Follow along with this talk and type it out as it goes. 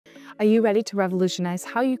Are you ready to revolutionize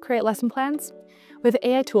how you create lesson plans? With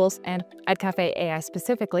AI tools and Edcafe AI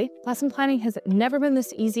specifically, lesson planning has never been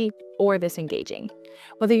this easy or this engaging.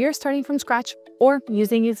 Whether you're starting from scratch or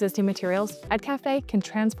using existing materials, Edcafe can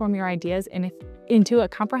transform your ideas into a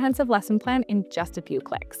comprehensive lesson plan in just a few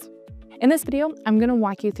clicks. In this video, I'm going to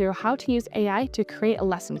walk you through how to use AI to create a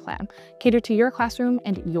lesson plan, catered to your classroom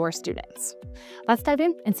and your students. Let's dive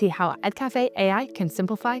in and see how Edcafe AI can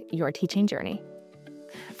simplify your teaching journey.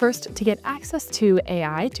 First, to get access to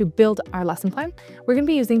AI to build our lesson plan, we're going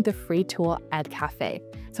to be using the free tool Edcafe.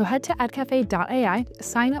 So head to edcafe.ai,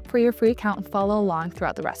 sign up for your free account, and follow along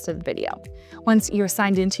throughout the rest of the video. Once you're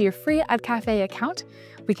signed into your free Edcafe account,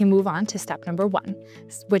 we can move on to step number 1,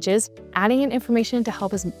 which is adding in information to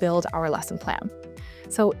help us build our lesson plan.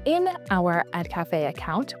 So in our Edcafe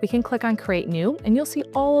account, we can click on Create New, and you'll see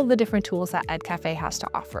all of the different tools that Edcafe has to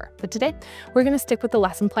offer. But today, we're going to stick with the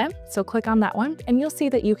lesson plan. So click on that one, and you'll see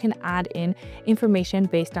that you can add in information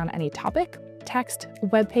based on any topic, text,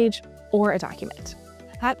 web page, or a document.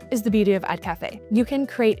 That is the beauty of Edcafe. You can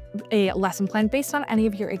create a lesson plan based on any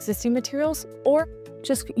of your existing materials, or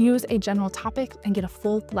just use a general topic and get a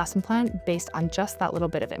full lesson plan based on just that little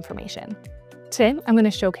bit of information. Today, I'm going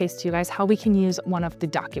to showcase to you guys how we can use one of the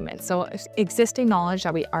documents, so existing knowledge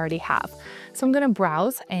that we already have. So I'm going to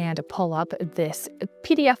browse and pull up this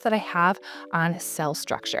PDF that I have on cell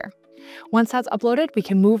structure. Once that's uploaded, we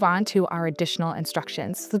can move on to our additional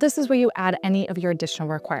instructions. So this is where you add any of your additional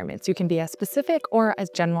requirements. You can be as specific or as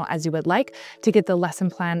general as you would like to get the lesson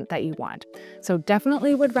plan that you want. So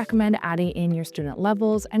definitely would recommend adding in your student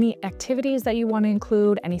levels, any activities that you want to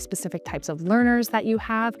include, any specific types of learners that you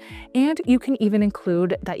have, and you can even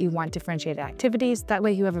include that you want differentiated activities. That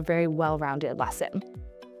way you have a very well-rounded lesson.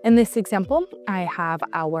 In this example, I have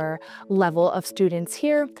our level of students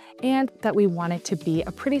here, and that we want it to be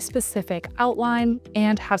a pretty specific outline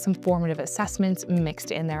and have some formative assessments mixed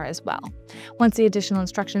in there as well. Once the additional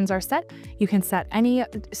instructions are set, you can set any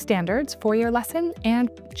standards for your lesson and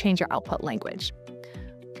change your output language.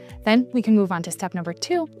 Then we can move on to step number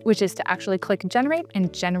 2, which is to actually click Generate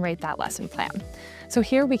and generate that lesson plan. So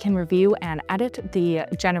here we can review and edit the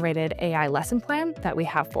generated AI lesson plan that we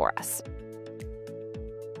have for us.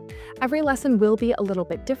 Every lesson will be a little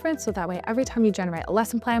bit different, so that way every time you generate a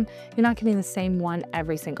lesson plan, you're not getting the same one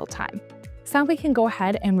every single time. So now we can go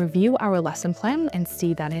ahead and review our lesson plan and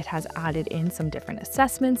see that it has added in some different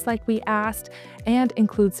assessments like we asked, and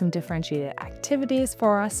include some differentiated activities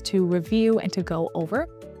for us to review and to go over.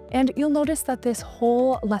 And you'll notice that this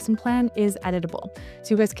whole lesson plan is editable.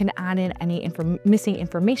 So you guys can add in any missing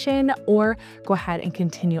information, or go ahead and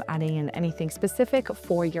continue adding in anything specific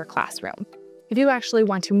for your classroom. If you actually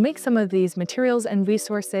want to make some of these materials and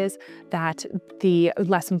resources that the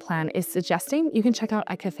lesson plan is suggesting, you can check out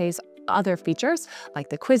Edcafe's other features like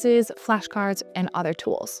the quizzes, flashcards, and other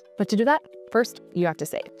tools. But to do that, first you have to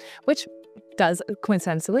save, which does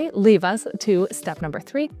coincidentally leave us to step number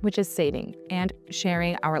 3, which is saving and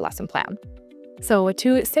sharing our lesson plan. So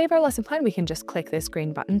to save our lesson plan, we can just click this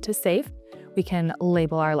green button to save. We can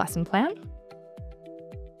label our lesson plan,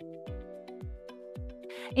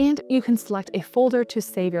 and you can select a folder to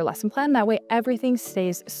save your lesson plan. That way everything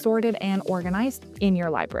stays sorted and organized in your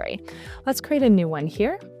library. Let's create a new one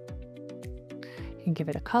here. You can give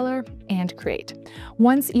it a color and create.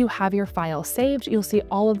 Once you have your file saved, you'll see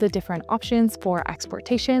all of the different options for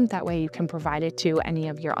exportation. That way you can provide it to any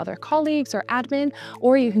of your other colleagues or admin,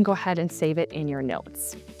 or you can go ahead and save it in your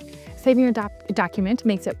notes. Saving your document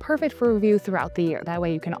makes it perfect for review throughout the year. That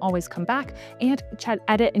way you can always come back and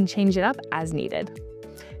edit and change it up as needed.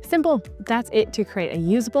 Simple. That's it to create a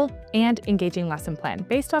usable and engaging lesson plan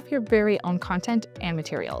based off your very own content and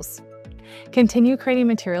materials. Continue creating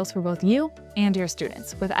materials for both you and your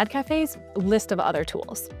students with Edcafe's list of other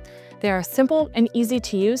tools. They are simple and easy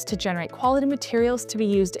to use to generate quality materials to be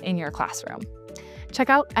used in your classroom. Check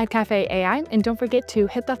out Edcafe AI, and don't forget to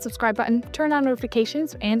hit that subscribe button, turn on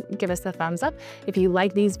notifications, and give us a thumbs up if you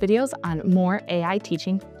like these videos on more AI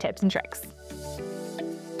teaching tips and tricks.